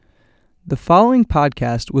The following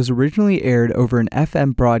podcast was originally aired over an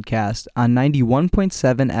FM broadcast on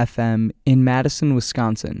 91.7 FM in Madison,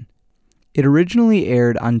 Wisconsin. It originally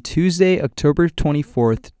aired on Tuesday, October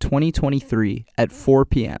 24th, 2023 at 4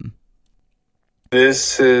 p.m.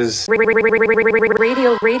 This is Radio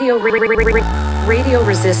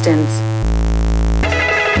Resistance.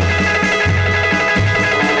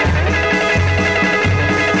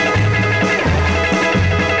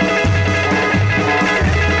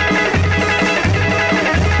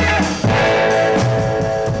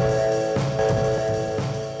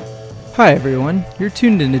 Hi everyone, you're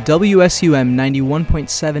tuned into WSUM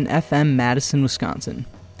 91.7 FM Madison, Wisconsin,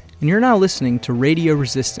 and you're now listening to Radio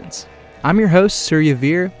Resistance. I'm your host, Surya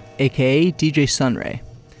Veer, aka DJ Sunray.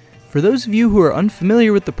 For those of you who are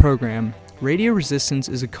unfamiliar with the program, Radio Resistance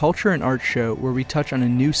is a culture and art show where we touch on a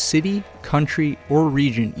new city, country, or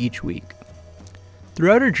region each week.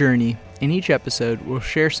 Throughout our journey, in each episode, we'll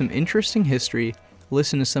share some interesting history,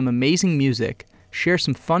 listen to some amazing music, share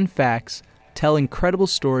some fun facts, tell incredible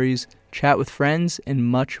stories, chat with friends, and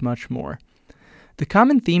much, much more. The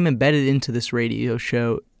common theme embedded into this radio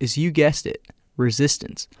show is, you guessed it,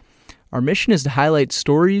 resistance. Our mission is to highlight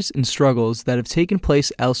stories and struggles that have taken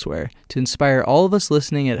place elsewhere to inspire all of us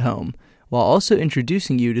listening at home, while also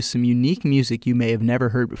introducing you to some unique music you may have never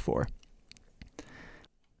heard before.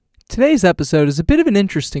 Today's episode is a bit of an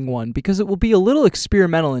interesting one because it will be a little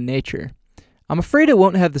experimental in nature. I'm afraid it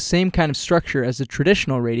won't have the same kind of structure as a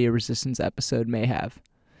traditional Radio Resistance episode may have.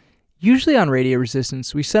 Usually on Radio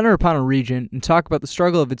Resistance, we center upon a region and talk about the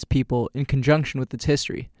struggle of its people in conjunction with its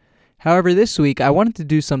history. However, this week I wanted to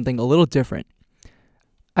do something a little different.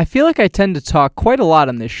 I feel like I tend to talk quite a lot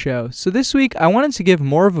on this show, so this week I wanted to give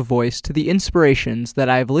more of a voice to the inspirations that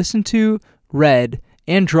I have listened to, read,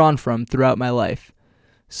 and drawn from throughout my life.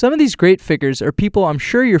 Some of these great figures are people I'm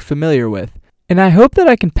sure you're familiar with, and I hope that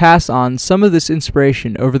I can pass on some of this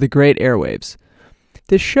inspiration over the great airwaves.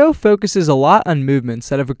 This show focuses a lot on movements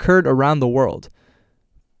that have occurred around the world,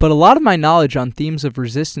 but a lot of my knowledge on themes of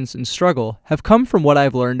resistance and struggle have come from what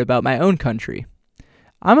I've learned about my own country.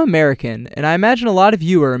 I'm American, and I imagine a lot of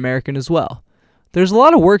you are American as well. There's a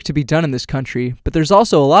lot of work to be done in this country, but there's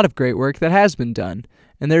also a lot of great work that has been done,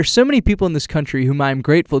 and there are so many people in this country whom I am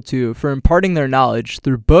grateful to for imparting their knowledge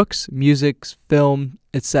through books, music, film,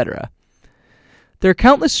 etc. There are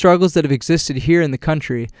countless struggles that have existed here in the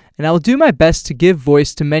country, and I will do my best to give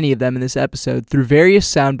voice to many of them in this episode through various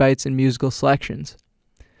sound bites and musical selections.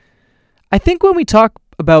 I think when we talk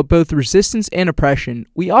about both resistance and oppression,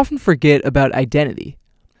 we often forget about identity.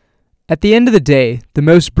 At the end of the day, the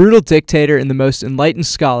most brutal dictator and the most enlightened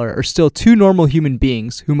scholar are still two normal human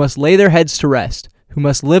beings who must lay their heads to rest, who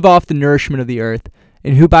must live off the nourishment of the earth,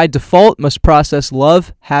 and who by default must process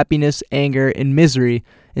love, happiness, anger, and misery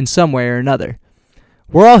in some way or another.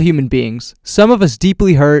 We're all human beings, some of us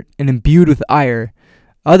deeply hurt and imbued with ire,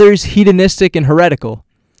 others hedonistic and heretical,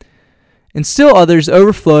 and still others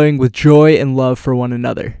overflowing with joy and love for one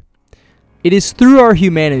another. It is through our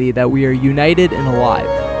humanity that we are united and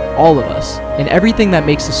alive, all of us, in everything that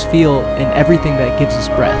makes us feel and everything that gives us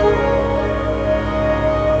breath.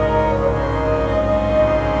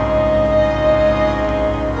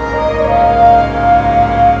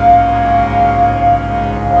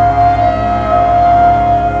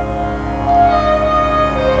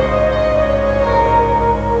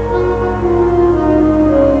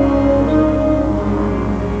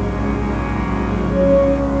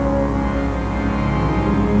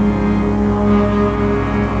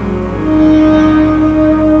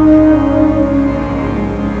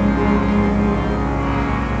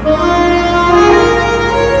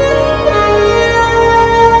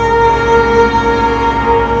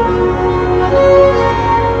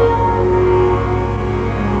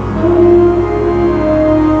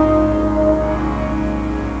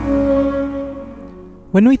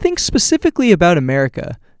 When we think specifically about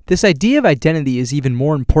America, this idea of identity is even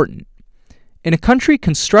more important. In a country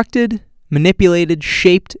constructed, manipulated,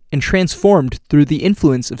 shaped, and transformed through the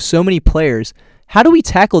influence of so many players, how do we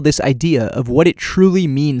tackle this idea of what it truly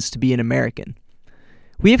means to be an American?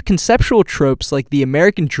 We have conceptual tropes like the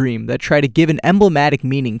American dream that try to give an emblematic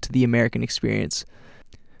meaning to the American experience.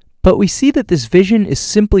 But we see that this vision is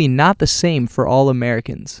simply not the same for all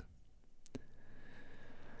Americans.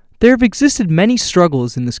 There have existed many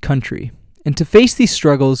struggles in this country, and to face these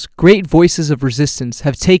struggles, great voices of resistance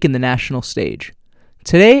have taken the national stage.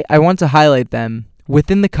 Today, I want to highlight them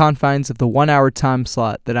within the confines of the 1-hour time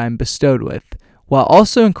slot that I am bestowed with, while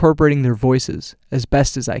also incorporating their voices as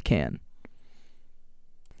best as I can.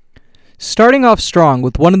 Starting off strong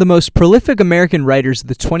with one of the most prolific American writers of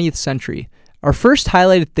the 20th century, Our first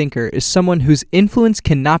highlighted thinker is someone whose influence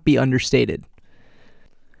cannot be understated.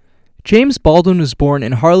 James Baldwin was born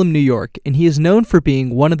in Harlem, New York, and he is known for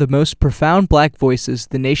being one of the most profound black voices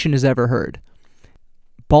the nation has ever heard.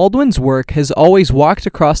 Baldwin's work has always walked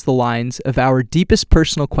across the lines of our deepest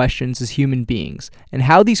personal questions as human beings, and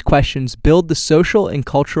how these questions build the social and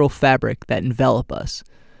cultural fabric that envelop us.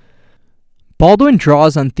 Baldwin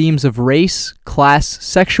draws on themes of race, class,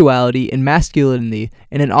 sexuality, and masculinity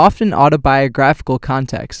in an often autobiographical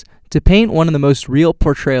context to paint one of the most real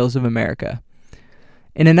portrayals of America.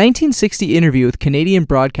 In a 1960 interview with Canadian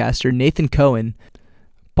broadcaster Nathan Cohen,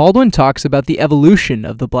 Baldwin talks about the evolution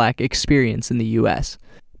of the black experience in the U.S.,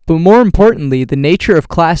 but more importantly, the nature of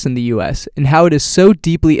class in the U.S. and how it has so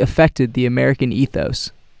deeply affected the American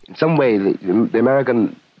ethos. In some way, the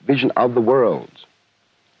American vision of the world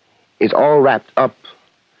is all wrapped up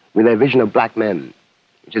with their vision of black men,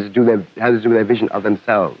 which has to do with their vision of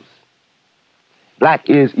themselves. Black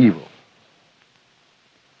is evil.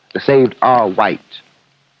 The saved are white.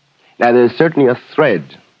 Now, there is certainly a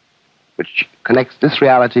thread which connects this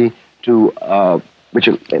reality to, makes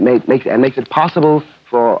it possible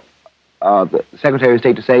for the Secretary of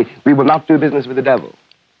State to say, we will not do business with the devil.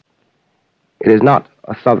 It is not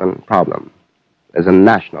a Southern problem. It's a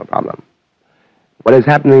national problem. What is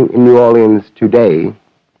happening in New Orleans today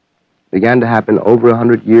began to happen over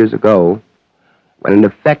 100 years ago when, in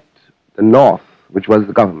effect, the North, which was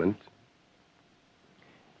the government,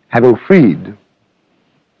 having freed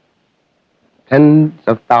tens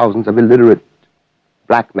of thousands of illiterate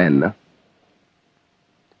black men,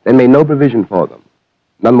 they made no provision for them.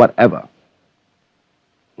 None whatever.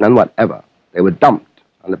 None whatever. They were dumped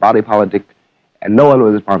on the body politic, and no one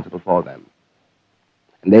was responsible for them.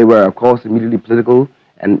 And they were, of course, immediately political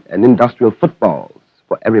and industrial footballs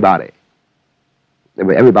for everybody. They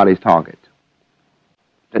were everybody's target.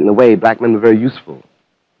 But in a way, black men were very useful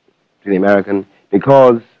to the American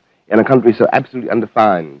because in a country so absolutely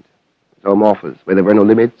undefined, so amorphous, where there were no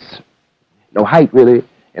limits, no height really,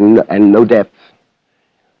 and no depth,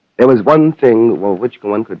 there was one thing of which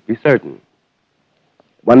one could be certain.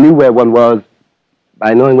 One knew where one was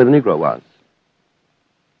by knowing where the Negro was.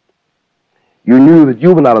 You knew that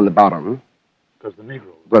you were not on the bottom because the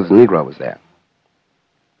Negro was there.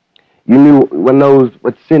 You knew, one knows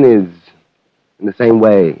what sin is in the same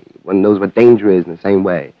way. One knows what danger is in the same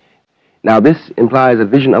way. Now, this implies a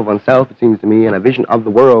vision of oneself, it seems to me, and a vision of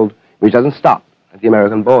the world which doesn't stop at the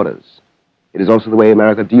American borders. It is also the way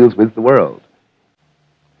America deals with the world.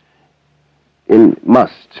 It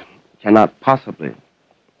cannot possibly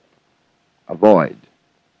avoid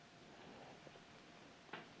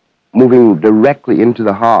moving directly into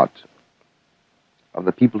the heart of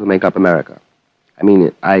the people who make up America. I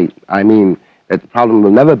mean that the problem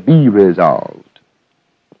will never be resolved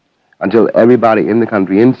until everybody in the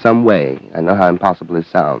country, in some way, I know how impossible this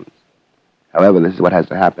sounds, however, this is what has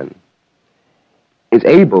to happen, is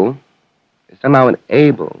somehow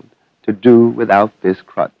enabled to do without this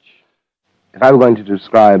crutch. If I were going to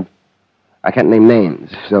describe, I can't name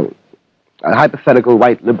names, so a hypothetical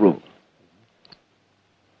white liberal.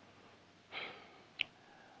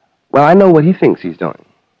 Well, I know what he thinks he's doing.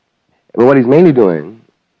 But what he's mainly doing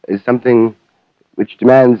is something which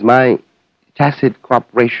demands my tacit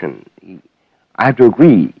cooperation. I have to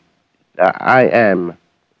agree that I am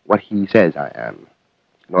what he says I am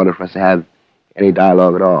in order for us to have any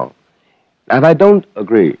dialogue at all. Now, if I don't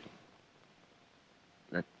agree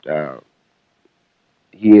that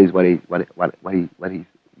he is I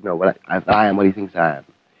am what he thinks I am,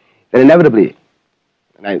 then inevitably,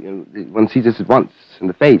 one sees this at once in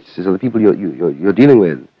the faces of the people you're dealing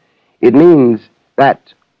with. It means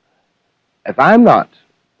that if I'm not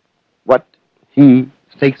what he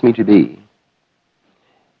takes me to be,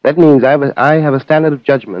 that means I have a standard of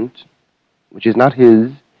judgment which is not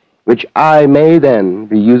his, which I may then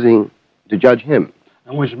be using to judge him.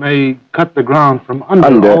 And which may cut the ground from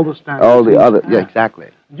under all the standards. All the other, yeah,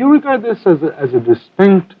 exactly. Do you regard this as a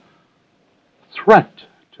distinct threat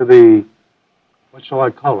to the, what shall I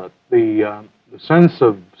call it, the sense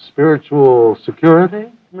of spiritual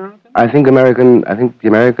security, American? I think the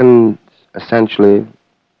Americans essentially,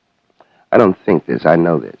 I don't think this, I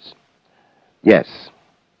know this. Yes,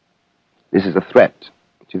 this is a threat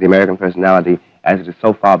to the American personality as it has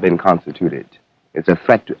so far been constituted. It's a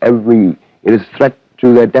threat to it is a threat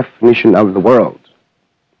to their definition of the world.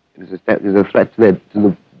 It is a threat to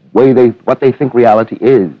the way what they think reality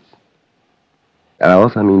is. And I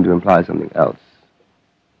also mean to imply something else.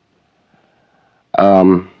 Let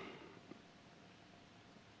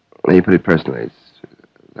me put it personally. It's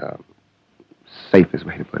the safest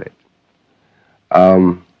way to put it.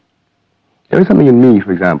 There is something in me,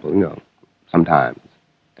 for example, sometimes,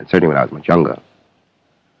 and certainly when I was much younger,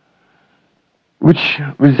 which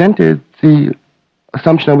resented the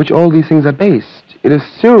assumption on which all these things are based. It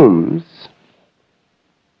assumes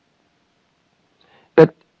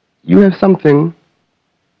that you have something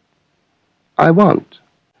I want,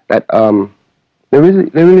 that there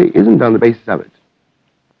really isn't on the basis of it.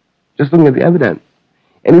 Just looking at the evidence.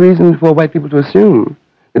 Any reason for white people to assume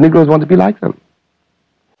the Negroes want to be like them?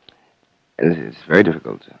 And it's very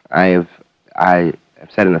difficult. I have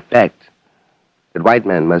said in effect that white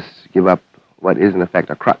men must give up what is in effect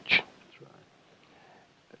a crutch. That's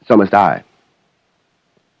right. So must I.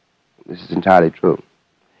 This is entirely true.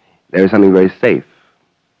 There is something very safe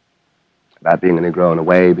about being a Negro in a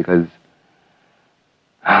way, because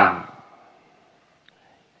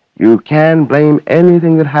you can blame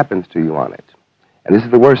anything that happens to you on it. And this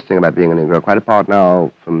is the worst thing about being a Negro, quite apart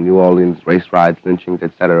now from New Orleans, race riots, lynchings,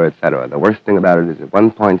 etc., etc. The worst thing about it is at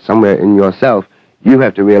one point somewhere in yourself, you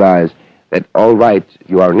have to realize that, all right,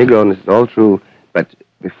 you are a Negro and this is all true, but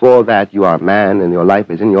before that you are a man and your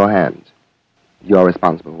life is in your hands. You are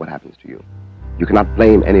responsible for what happens to you. You cannot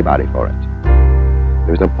blame anybody for it.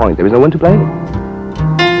 There is no point. There is no one to blame.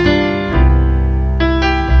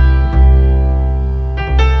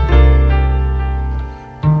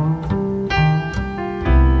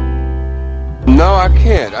 No, I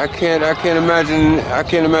can't. I can't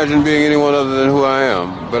imagine being anyone other than who I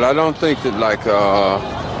am. But I don't think that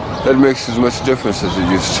that makes as much difference as it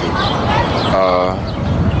used to.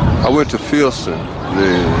 I went to Fieldston,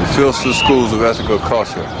 the Fieldston Schools of Ethical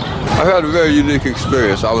Culture. I've had a very unique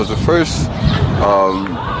experience. I was the first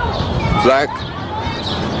black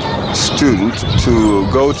student to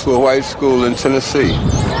go to a white school in Tennessee.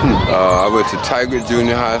 I went to Tigard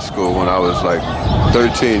Junior High School when I was like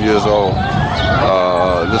 13 years old.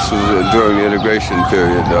 This was during the integration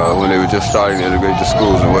period, when they were just starting to integrate the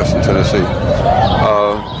schools in Western Tennessee.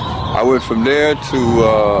 I went from there to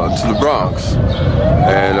the Bronx,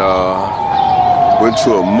 and went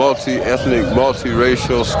to a multi-ethnic,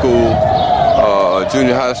 multi-racial school,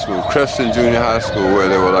 junior high school, Creston Junior High School, where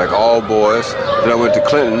they were like all boys. Then I went to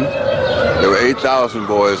Clinton. There were 8,000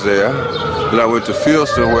 boys there. Then I went to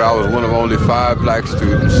Fieldston, where I was one of only 5 black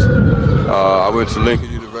students. I went to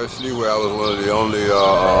Lincoln University, where I was one of the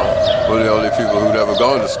only people who'd ever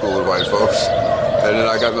gone to school with white folks. And then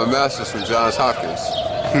I got my master's from Johns Hopkins,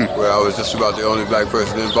 where I was just about the only black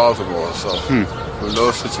person in Baltimore. So from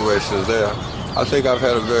those situations there, I think I've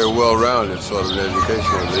had a very well-rounded sort of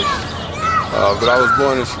education, at least. But I was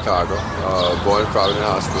born in Chicago, born in Providence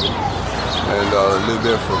Hospital, and lived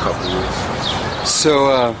there for a couple of years.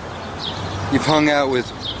 So you've hung out with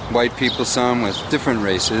white people, some with different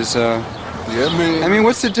races. Yeah, I mean,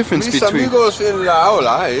 what's the difference between? Amigos en la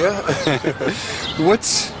aula, yeah.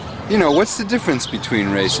 What's the difference between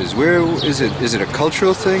races? Where is it? Is it a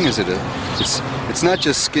cultural thing? Is it it's not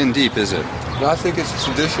just skin deep, is it? No, I think it's a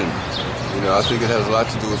tradition. I think it has a lot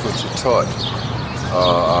to do with what you're taught.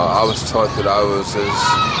 I was taught that I was that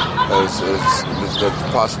the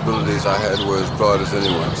possibilities I had were as broad as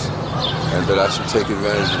anyone's, and that I should take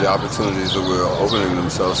advantage of the opportunities that were opening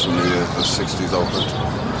themselves for me as the 60s opened.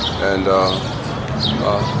 And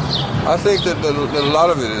I think that a lot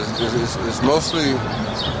of it is mostly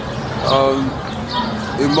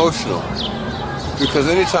emotional. Because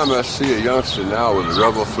anytime I see a youngster now with a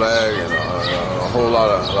rebel flag and a whole lot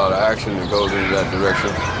of action that goes into that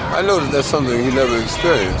direction, I know that that's something he never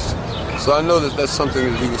experienced. So I know that that's something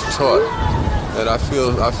that he was taught, and I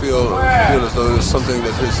feel as though it's something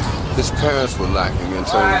that his parents were lacking in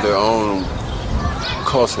terms of their own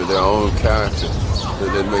culture, their own character,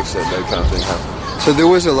 that makes that kind of thing happen. So there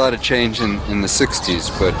was a lot of change in the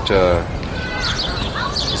 60s, but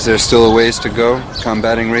is there still a ways to go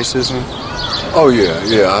combating racism? Oh yeah.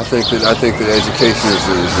 I think that education is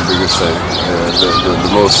the biggest thing,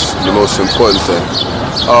 the most important thing.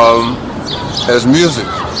 As music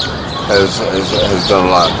has done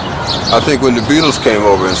a lot. I think when the Beatles came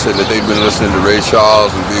over and said that they'd been listening to Ray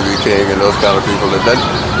Charles and B.B. King and those kind of people,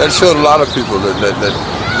 that showed a lot of people that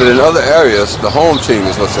in other areas the home team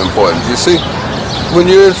is what's important. You see, when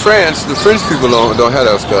you're in France, the French people don't have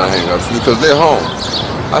those kind of hang-ups because they're home.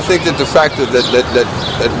 I think that the fact that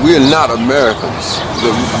we're not Americans,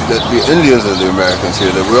 that the Indians are the Americans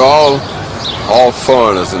here, that we're all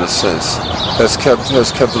foreigners in a sense, has kept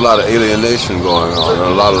a lot of alienation going on,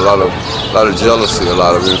 and a lot of jealousy, a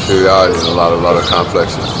lot of inferiority, and a lot of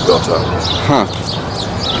complexes built up.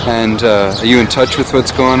 And are you in touch with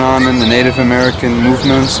what's going on in the Native American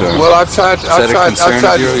movements? Or well, I've tried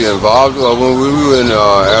to be involved. Well, when we were in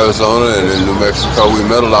Arizona and in New Mexico, we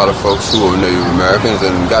met a lot of folks who were Native Americans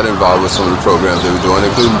and got involved with some of the programs they were doing,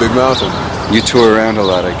 including Big Mountain. You tour around a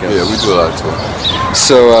lot, I guess. Yeah, we do a lot of touring.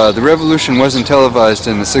 So the revolution wasn't televised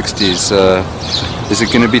in the 60s. Is it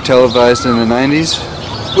going to be televised in the 90s?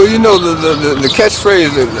 Well, you know, the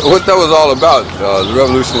catchphrase, what that was all about, the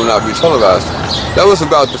revolution will not be televised, that was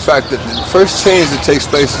about the fact that the first change that takes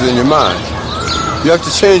place is in your mind. You have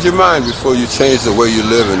to change your mind before you change the way you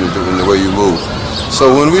live and the way you move.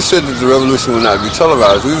 So when we said that the revolution will not be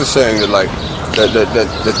televised, we were saying that, like, that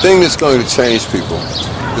the thing that's going to change people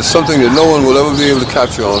is something that no one will ever be able to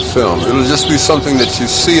capture on film. It'll just be something that you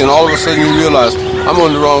see, and all of a sudden you realize, I'm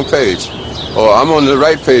on the wrong page, or I'm on the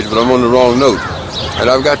right page, but I'm on the wrong note. And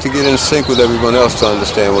I've got to get in sync with everyone else to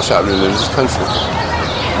understand what's happening in this country.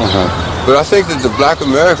 But I think that the black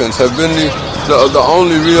Americans have been the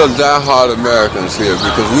only real die-hard Americans here,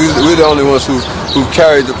 because we're the only ones who've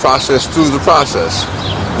carried the process through the process.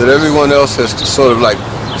 That everyone else has sort of like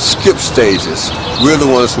skipped stages. We're the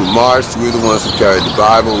ones who marched, we're the ones who carried the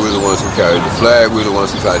Bible, we're the ones who carried the flag, we're the ones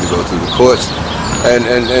who tried to go through the courts. And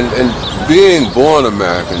being born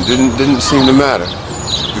American didn't seem to matter.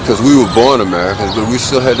 Because we were born Americans, but we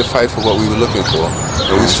still had to fight for what we were looking for.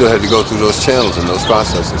 And we still had to go through those channels and those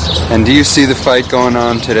processes. And do you see the fight going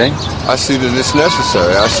on today? I see that it's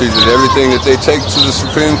necessary. I see that everything that they take to the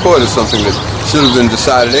Supreme Court is something that should have been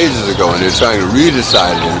decided ages ago, and they're trying to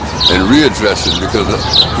redecide it and readdress it because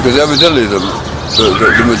evidently the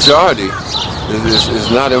majority is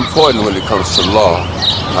not important when it comes to law.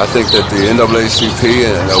 I think that the NAACP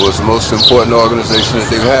was the most important organization that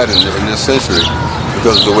they've had in this century,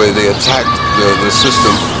 because of the way they attacked the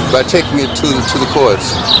system by taking it to the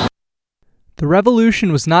courts. The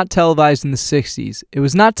revolution was not televised in the 60s, it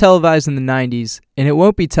was not televised in the 90s, and it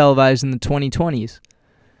won't be televised in the 2020s.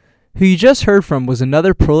 Who you just heard from was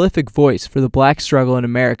another prolific voice for the black struggle in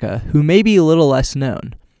America, who may be a little less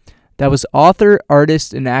known. That was author,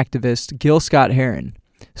 artist, and activist Gil Scott-Heron.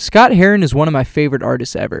 Scott-Heron is one of my favorite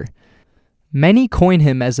artists ever. Many coin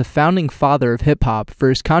him as the founding father of hip-hop for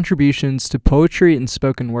his contributions to poetry and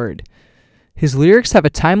spoken word. His lyrics have a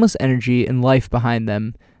timeless energy and life behind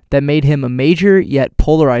them that made him a major yet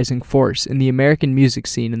polarizing force in the American music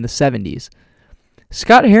scene in the 70s.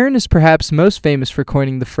 Scott-Heron is perhaps most famous for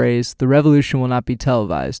coining the phrase, "The revolution will not be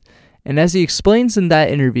televised," and as he explains in that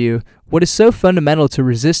interview, what is so fundamental to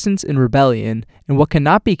resistance and rebellion, and what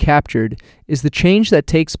cannot be captured, is the change that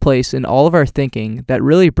takes place in all of our thinking that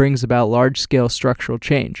really brings about large-scale structural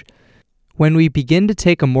change. When we begin to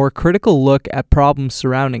take a more critical look at problems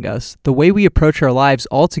surrounding us, the way we approach our lives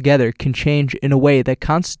altogether can change in a way that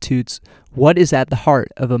constitutes what is at the heart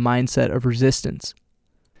of a mindset of resistance.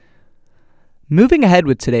 Moving ahead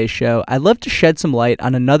with today's show, I'd love to shed some light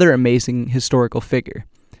on another amazing historical figure.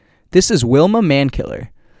 This is Wilma Mankiller.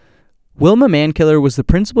 Wilma Mankiller was the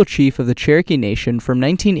principal chief of the Cherokee Nation from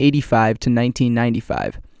 1985 to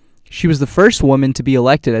 1995. She was the first woman to be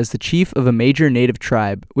elected as the chief of a major native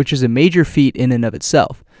tribe, which is a major feat in and of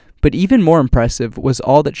itself, but even more impressive was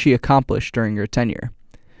all that she accomplished during her tenure.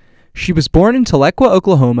 She was born in Tahlequah,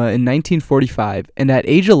 Oklahoma in 1945, and at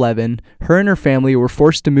age 11, her and her family were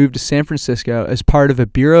forced to move to San Francisco as part of a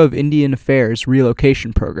Bureau of Indian Affairs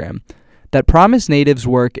relocation program that promised natives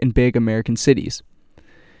work in big American cities.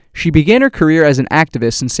 She began her career as an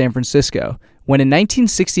activist in San Francisco, when in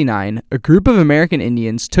 1969, a group of American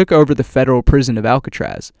Indians took over the federal prison of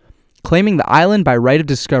Alcatraz, claiming the island by right of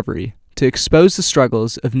discovery to expose the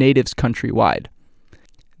struggles of natives countrywide.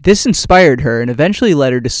 This inspired her and eventually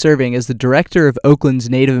led her to serving as the director of Oakland's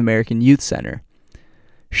Native American Youth Center.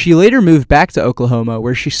 She later moved back to Oklahoma,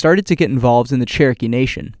 where she started to get involved in the Cherokee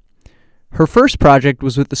Nation. Her first project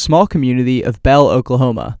was with the small community of Bell,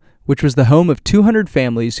 Oklahoma, which was the home of 200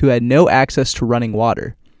 families who had no access to running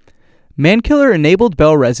water. Mankiller enabled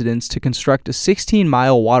Bell residents to construct a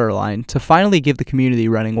 16-mile water line to finally give the community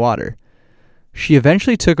running water. She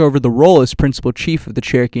eventually took over the role as principal chief of the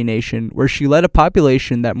Cherokee Nation, where she led a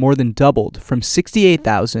population that more than doubled from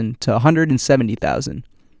 68,000 to 170,000.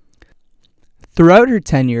 Throughout her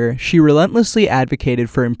tenure, she relentlessly advocated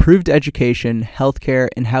for improved education, healthcare,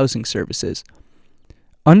 and housing services.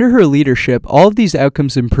 Under her leadership, all of these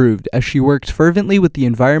outcomes improved as she worked fervently with the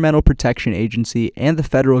Environmental Protection Agency and the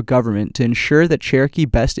federal government to ensure that Cherokee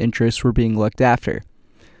best interests were being looked after.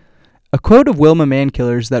 A quote of Wilma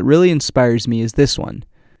Mankiller's that really inspires me is this one.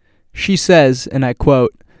 She says, and I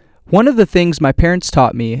quote, "One of the things my parents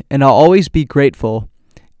taught me, and I'll always be grateful,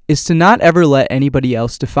 is to not ever let anybody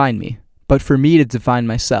else define me, but for me to define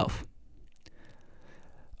myself."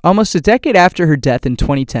 Almost a decade after her death in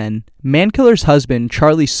 2010, Mankiller's husband,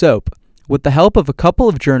 Charlie Soap, with the help of a couple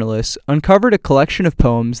of journalists, uncovered a collection of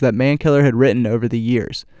poems that Mankiller had written over the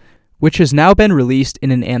years, which has now been released in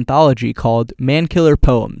an anthology called Mankiller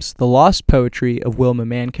Poems, The Lost Poetry of Wilma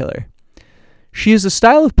Mankiller. She is a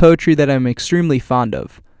style of poetry that I'm extremely fond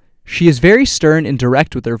of. She is very stern and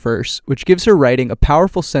direct with her verse, which gives her writing a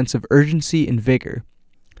powerful sense of urgency and vigor.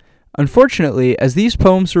 Unfortunately, as these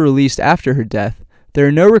poems were released after her death, there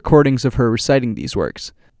are no recordings of her reciting these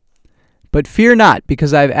works. But fear not,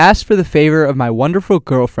 because I have asked for the favor of my wonderful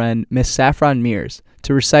girlfriend, Miss Saffron Mears,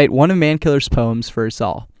 to recite one of Mankiller's poems for us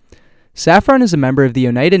all. Saffron is a member of the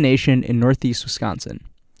Oneida Nation in northeast Wisconsin.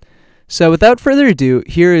 So without further ado,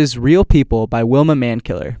 here is Real People by Wilma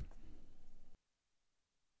Mankiller.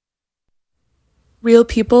 Real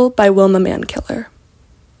People by Wilma Mankiller.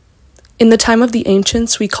 In the time of the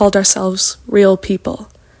ancients, we called ourselves real people.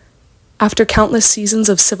 After countless seasons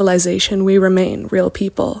of civilization, we remain real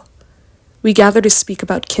people. We gather to speak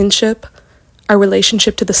about kinship, our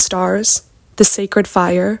relationship to the stars, the sacred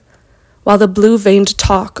fire, while the blue-veined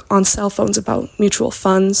talk on cell phones about mutual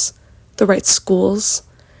funds, the right schools,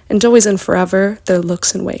 and always and forever, their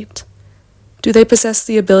looks and weight. Do they possess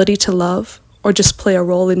the ability to love, or just play a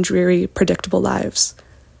role in dreary, predictable lives?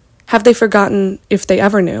 Have they forgotten, if they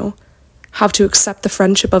ever knew, how to accept the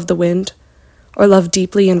friendship of the wind, or love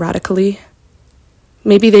deeply and radically?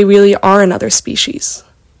 Maybe they really are another species,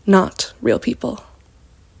 not real people.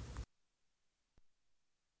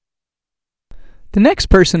 The next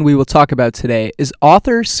person we will talk about today is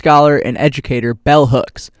author, scholar, and educator Bell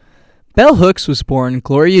Hooks. Bell Hooks was born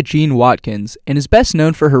Gloria Jean Watkins and is best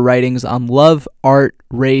known for her writings on love, art,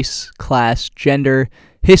 race, class, gender,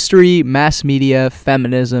 history, mass media,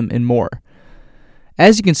 feminism, and more.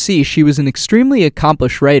 As you can see, she was an extremely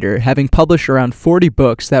accomplished writer, having published around 40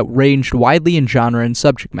 books that ranged widely in genre and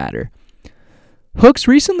subject matter. Hooks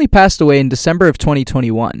recently passed away in December of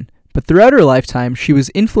 2021, but throughout her lifetime, she was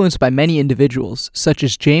influenced by many individuals, such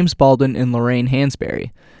as James Baldwin and Lorraine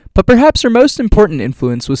Hansberry. But perhaps her most important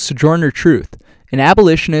influence was Sojourner Truth, an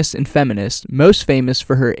abolitionist and feminist most famous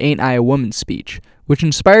for her Ain't I a Woman speech, which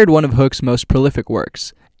inspired one of Hooks' most prolific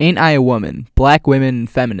works, Ain't I a Woman? Black Women and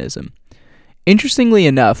Feminism. Interestingly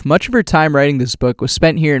enough, much of her time writing this book was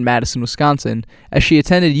spent here in Madison, Wisconsin, as she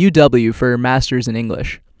attended UW for her master's in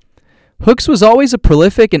English. Hooks was always a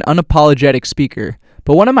prolific and unapologetic speaker,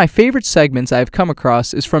 but one of my favorite segments I have come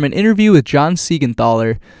across is from an interview with John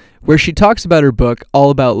Siegenthaler, where she talks about her book,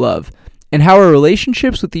 All About Love, and how our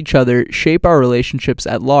relationships with each other shape our relationships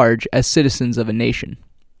at large as citizens of a nation.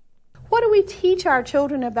 What do we teach our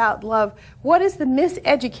children about love? What is the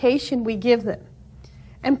miseducation we give them?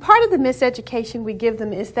 And part of the miseducation we give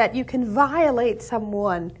them is that you can violate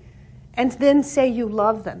someone and then say you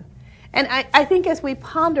love them. And I think as we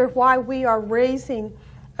ponder why we are raising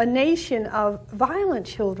a nation of violent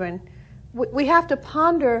children, we have to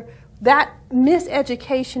ponder that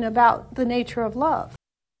miseducation about the nature of love.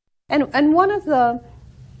 And one of the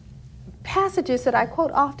passages that I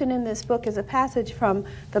quote often in this book is a passage from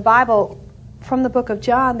the Bible, from the book of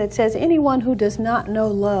John, that says, anyone who does not know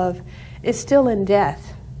love is still in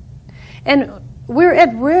death. And we're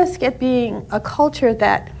at risk at being a culture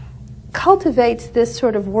that cultivates this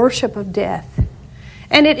sort of worship of death.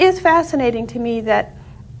 And it is fascinating to me that,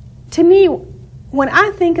 when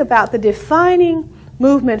I think about the defining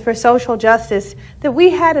movement for social justice that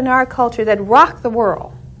we had in our culture that rocked the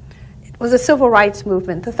world, it was a civil rights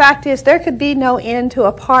movement. The fact is, there could be no end to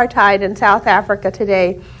apartheid in South Africa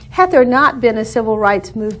today had there not been a civil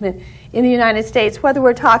rights movement in the United States, whether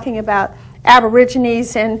we're talking about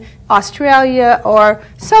Aborigines in Australia or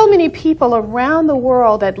so many people around the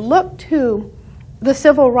world that look to the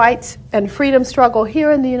civil rights and freedom struggle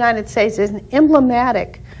here in the United States as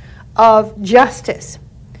emblematic of justice.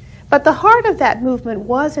 But the heart of that movement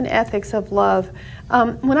was an ethics of love.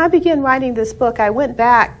 When I began writing this book, I went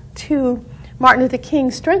back to Martin Luther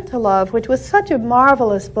King's Strength to Love, which was such a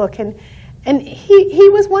marvelous book. And he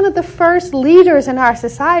was one of the first leaders in our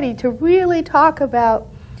society to really talk about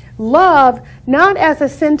love not as a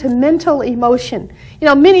sentimental emotion. You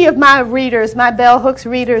know, many of my readers, my Bell Hooks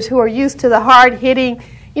readers who are used to the hard-hitting,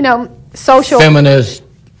 social... feminist.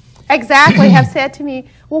 Exactly, have said to me,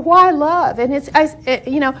 well, why love? And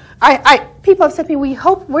people have said to me, we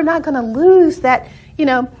hope we're not going to lose that,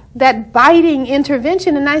 that biting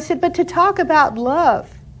intervention. And I said, but to talk about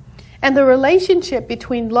love and the relationship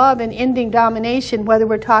between love and ending domination, whether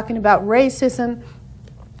we're talking about racism,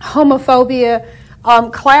 homophobia,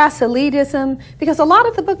 class elitism, because a lot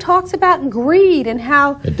of the book talks about greed and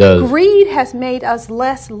how It does. greed has made us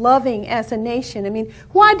less loving as a nation. I mean,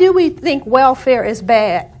 why do we think welfare is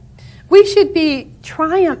bad? We should be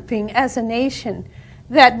triumphing as a nation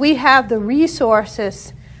that we have the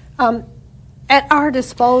resources at our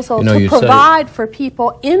disposal to provide for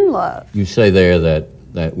people in love. You say there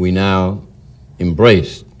that we now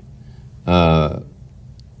embrace the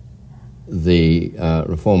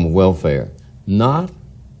reform of welfare, not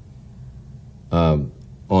on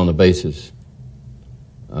the basis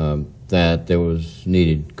that there was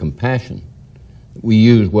needed compassion. We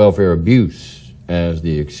use welfare abuse as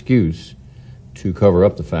the excuse to cover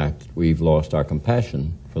up the fact that we've lost our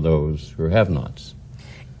compassion for those who are have-nots.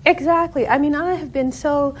 Exactly. I mean, I have been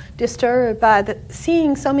so disturbed by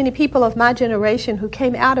seeing so many people of my generation who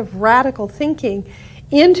came out of radical thinking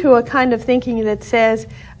into a kind of thinking that says,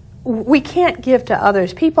 we can't give to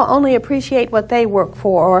others. People only appreciate what they work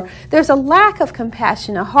for. Or there's a lack of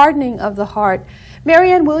compassion, a hardening of the heart.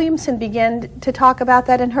 Marianne Williamson began to talk about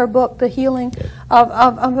that in her book, The Healing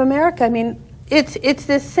of America. I mean, it's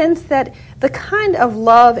this sense that the kind of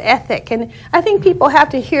love ethic, and I think people have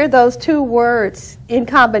to hear those two words in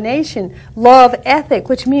combination, love ethic,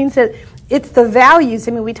 which means that it's the values.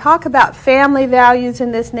 I mean, we talk about family values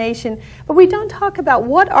in this nation, but we don't talk about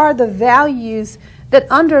what are the values that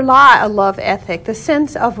underlie a love ethic, the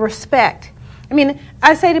sense of respect. I mean,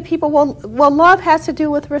 I say to people, well, love has to do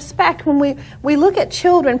with respect. When we look at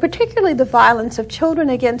children, particularly the violence of children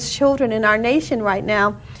against children in our nation right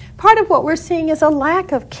now, part of what we're seeing is a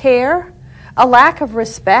lack of care, a lack of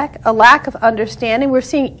respect, a lack of understanding. We're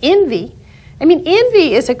seeing envy. I mean,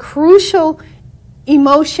 envy is a crucial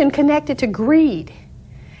emotion connected to greed,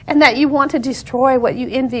 and that you want to destroy what you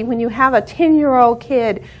envy. When you have a 10-year-old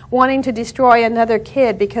kid wanting to destroy another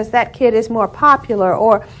kid because that kid is more popular,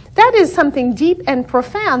 or that is something deep and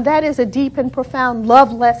profound. That is a deep and profound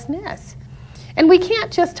lovelessness. And we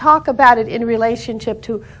can't just talk about it in relationship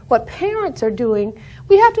to what parents are doing.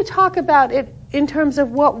 We have to talk about it in terms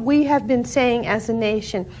of what we have been saying as a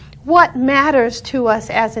nation, what matters to us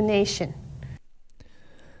as a nation.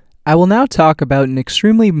 I will now talk about an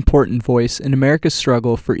extremely important voice in America's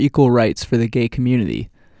struggle for equal rights for the gay community.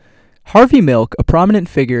 Harvey Milk, a prominent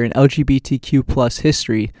figure in LGBTQ+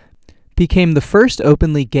 history, became the first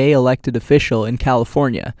openly gay elected official in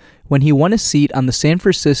California when he won a seat on the San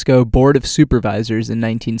Francisco Board of Supervisors in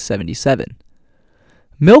 1977.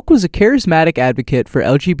 Milk was a charismatic advocate for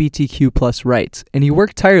LGBTQ+ rights, and he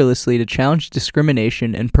worked tirelessly to challenge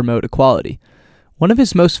discrimination and promote equality. One of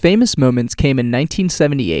his most famous moments came in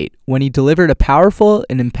 1978 when he delivered a powerful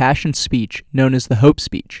and impassioned speech known as the Hope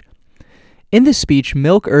Speech. In this speech,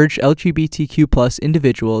 Milk urged LGBTQ+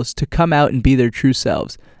 individuals to come out and be their true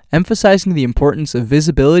selves, emphasizing the importance of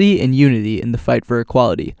visibility and unity in the fight for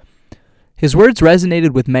equality. His words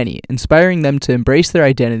resonated with many, inspiring them to embrace their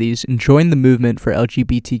identities and join the movement for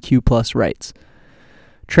LGBTQ+ rights.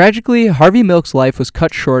 Tragically, Harvey Milk's life was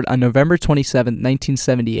cut short on November 27,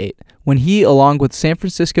 1978, when he, along with San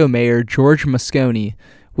Francisco Mayor George Moscone,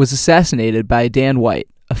 was assassinated by Dan White,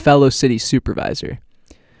 a fellow city supervisor.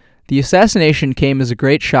 The assassination came as a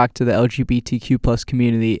great shock to the LGBTQ+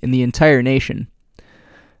 community and the entire nation.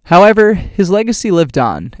 However, his legacy lived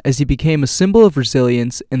on, as he became a symbol of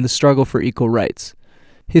resilience in the struggle for equal rights.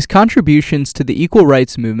 His contributions to the equal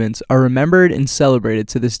rights movements are remembered and celebrated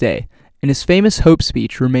to this day, and his famous Hope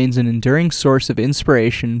Speech remains an enduring source of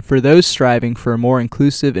inspiration for those striving for a more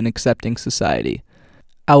inclusive and accepting society.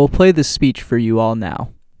 I will play this speech for you all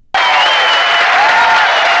now.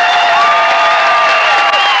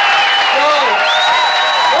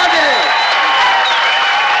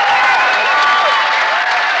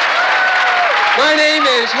 My name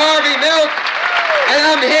is Harvey Milk, and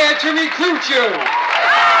I'm here to recruit you.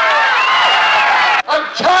 I'm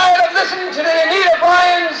tired of listening to the Anita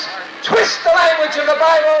Bryans twist the language of the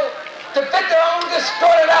Bible to fit their own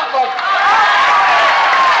distorted outlook.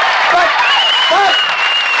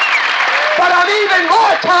 But I'm even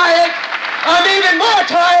more tired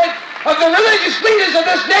of the religious leaders of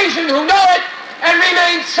this nation who know it and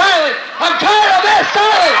remain silent. I'm tired of their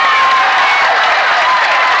silence.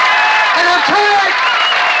 And I'm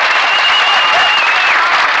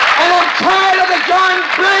tired of the John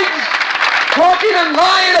Briggs talking and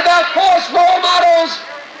lying about false role models.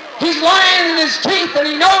 He's lying in his teeth and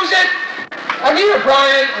he knows it. Anita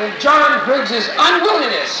Bryant and John Briggs'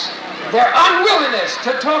 unwillingness, their unwillingness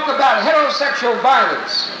to talk about heterosexual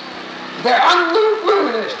violence, their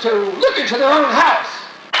unwillingness to look into their own house.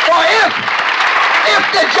 For if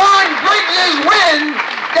the John Briggses win,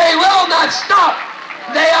 they will not stop.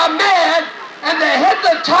 They are mad and their head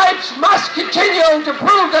the types must continue to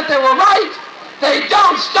prove that they were right. They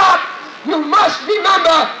don't stop. You must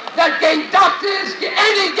remember that gay doctors,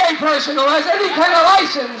 any gay person who has any kind of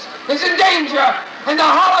license is in danger, and the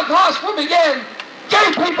Holocaust will begin.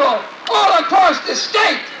 Gay people all across the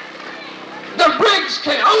state. The Briggs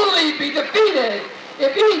can only be defeated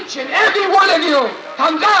if each and every one of you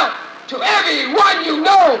comes out to everyone you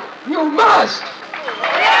know. You must.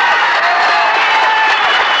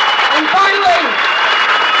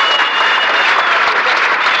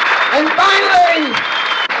 And finally,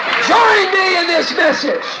 join me in this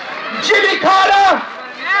message. Jimmy Carter,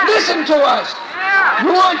 listen to us.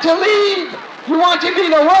 You want to lead? You want to be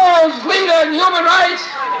the world's leader in human rights?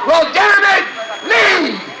 Well, damn it,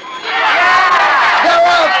 lead!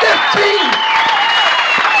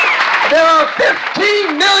 There are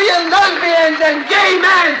 15 million lesbians and gay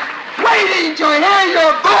men waiting to hear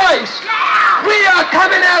your voice. We are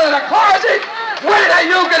coming out of the closet. When are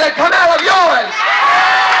you going to come out of yours?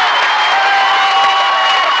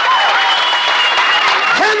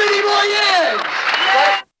 How many more years?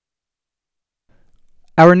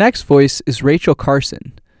 Our next voice is Rachel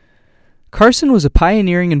Carson. Carson was a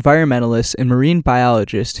pioneering environmentalist and marine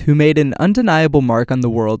biologist who made an undeniable mark on the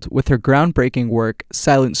world with her groundbreaking work,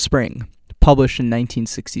 Silent Spring, published in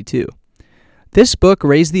 1962. This book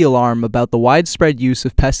raised the alarm about the widespread use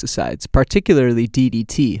of pesticides, particularly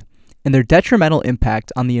DDT, and their detrimental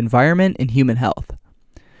impact on the environment and human health.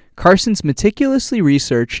 Carson's meticulously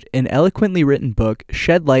researched and eloquently written book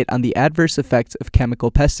shed light on the adverse effects of chemical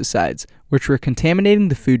pesticides, which were contaminating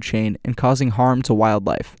the food chain and causing harm to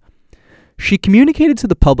wildlife. She communicated to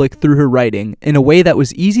the public through her writing in a way that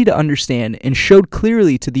was easy to understand and showed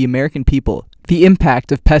clearly to the American people the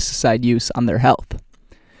impact of pesticide use on their health.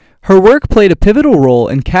 Her work played a pivotal role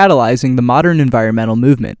in catalyzing the modern environmental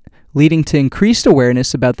movement, leading to increased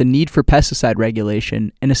awareness about the need for pesticide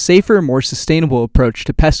regulation and a safer, more sustainable approach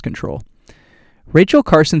to pest control. Rachel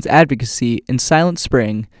Carson's advocacy in Silent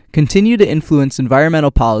Spring continue to influence environmental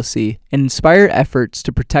policy and inspire efforts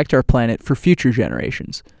to protect our planet for future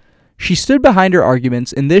generations. She stood behind her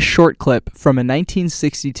arguments in this short clip from a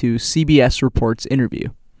 1962 CBS Reports interview.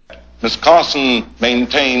 Ms. Carson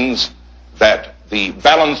maintains that the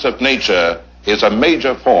balance of nature is a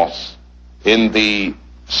major force in the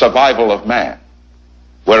survival of man,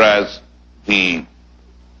 whereas the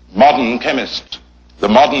modern chemist, the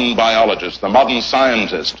modern biologist, the modern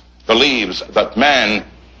scientist believes that man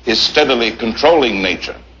is steadily controlling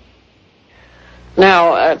nature.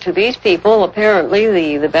 Now, to these people,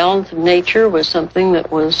 apparently the balance of nature was something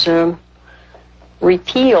that was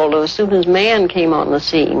repealed as soon as man came on the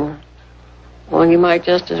scene. Well, you might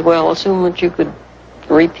just as well assume that you could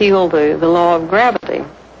repeal the law of gravity.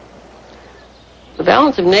 The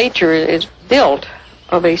balance of nature is built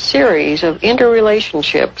of a series of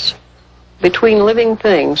interrelationships between living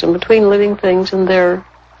things and between living things and their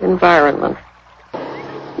environment.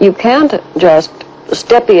 You can't just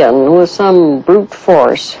step in with some brute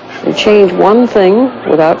force and change one thing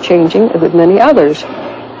without changing a good many others.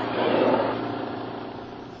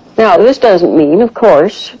 Now, this doesn't mean, of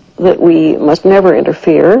course, that we must never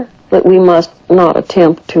interfere, that we must not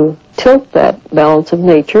attempt to tilt that balance of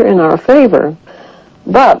nature in our favor.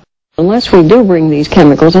 But unless we do bring these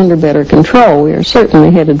chemicals under better control, we are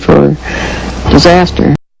certainly headed for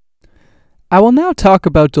disaster. I will now talk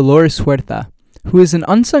about Dolores Huerta, who is an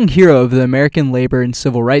unsung hero of the American labor and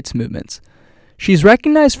civil rights movements. She's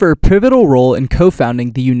recognized for her pivotal role in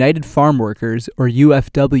co-founding the United Farm Workers, or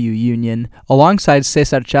UFW, union alongside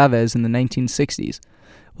Cesar Chavez in the 1960s.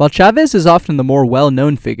 While Chavez is often the more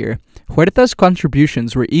well-known figure, Huerta's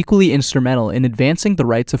contributions were equally instrumental in advancing the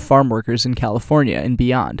rights of farm workers in California and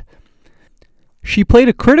beyond. She played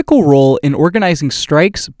a critical role in organizing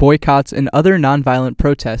strikes, boycotts, and other nonviolent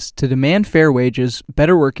protests to demand fair wages,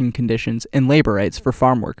 better working conditions, and labor rights for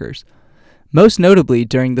farm workers, most notably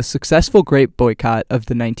during the successful grape boycott of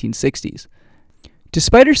the 1960s.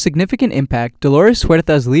 Despite her significant impact, Dolores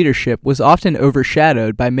Huerta's leadership was often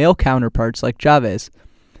overshadowed by male counterparts like Chavez.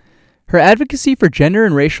 Her advocacy for gender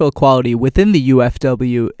and racial equality within the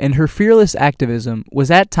UFW and her fearless activism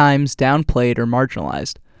was at times downplayed or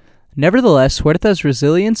marginalized. Nevertheless, Huerta's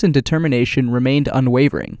resilience and determination remained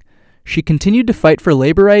unwavering. She continued to fight for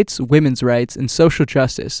labor rights, women's rights, and social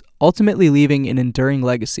justice, ultimately leaving an enduring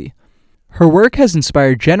legacy. Her work has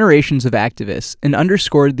inspired generations of activists and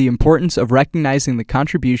underscored the importance of recognizing the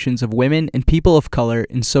contributions of women and people of color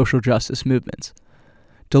in social justice movements.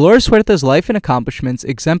 Dolores Huerta's life and accomplishments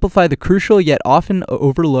exemplify the crucial yet often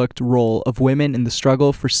overlooked role of women in the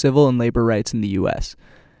struggle for civil and labor rights in the U.S.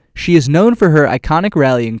 She is known for her iconic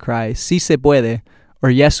rallying cry, "Si se puede," or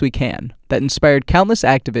Yes We Can, that inspired countless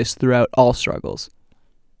activists throughout all struggles.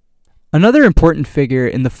 Another important figure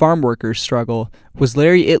in the farm workers' struggle was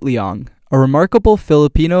Larry Itliong, a remarkable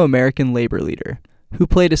Filipino-American labor leader, who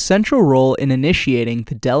played a central role in initiating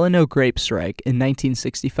the Delano grape strike in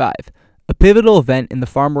 1965, a pivotal event in the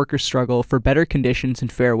farm workers' struggle for better conditions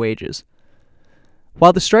and fair wages.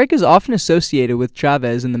 While the strike is often associated with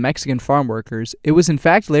Chavez and the Mexican farm workers, it was in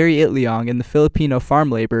fact Larry Itliong and the Filipino farm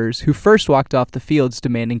laborers who first walked off the fields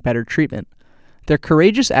demanding better treatment. Their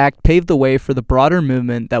courageous act paved the way for the broader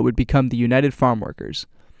movement that would become the United Farm Workers.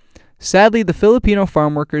 Sadly, the Filipino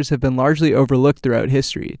farm workers have been largely overlooked throughout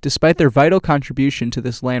history, despite their vital contribution to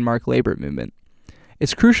this landmark labor movement.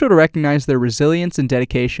 It's crucial to recognize their resilience and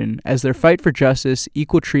dedication, as their fight for justice,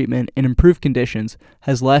 equal treatment, and improved conditions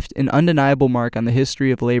has left an undeniable mark on the history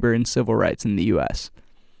of labor and civil rights in the U.S.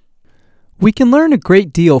 We can learn a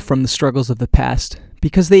great deal from the struggles of the past,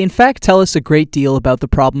 because they in fact tell us a great deal about the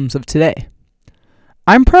problems of today.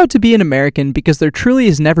 I'm proud to be an American because there truly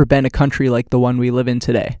has never been a country like the one we live in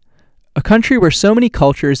today. A country where so many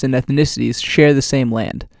cultures and ethnicities share the same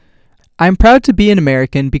land. I'm proud to be an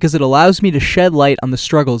American because it allows me to shed light on the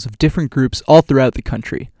struggles of different groups all throughout the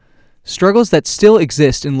country. Struggles that still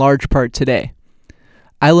exist in large part today.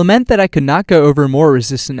 I lament that I could not go over more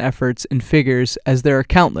resistant efforts and figures, as there are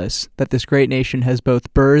countless that this great nation has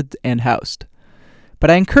both birthed and housed.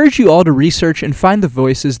 But I encourage you all to research and find the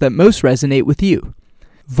voices that most resonate with you.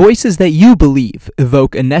 Voices that you believe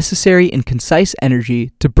evoke a necessary and concise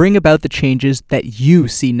energy to bring about the changes that you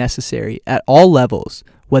see necessary at all levels,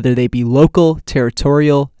 whether they be local,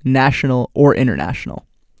 territorial, national, or international.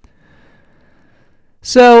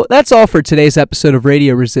 So that's all for today's episode of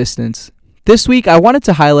Radio Resistance. This week I wanted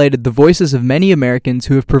to highlight the voices of many Americans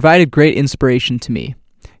who have provided great inspiration to me,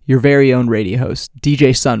 your very own radio host,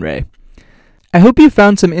 DJ Sunray. I hope you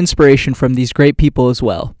found some inspiration from these great people as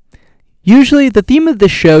well. Usually, the theme of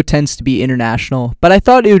this show tends to be international, but I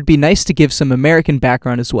thought it would be nice to give some American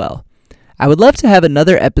background as well. I would love to have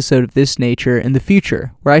another episode of this nature in the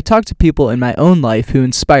future, where I talk to people in my own life who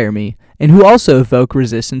inspire me, and who also evoke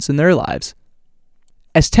resistance in their lives.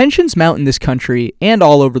 As tensions mount in this country, and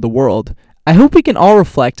all over the world, I hope we can all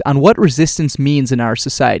reflect on what resistance means in our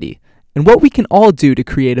society, and what we can all do to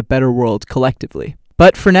create a better world collectively.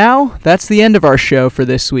 But for now, that's the end of our show for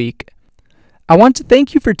this week. I want to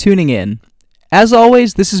thank you for tuning in. As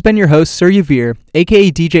always, this has been your host, Sir Yavir, aka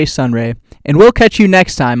DJ Sunray, and we'll catch you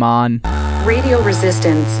next time on Radio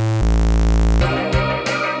Resistance.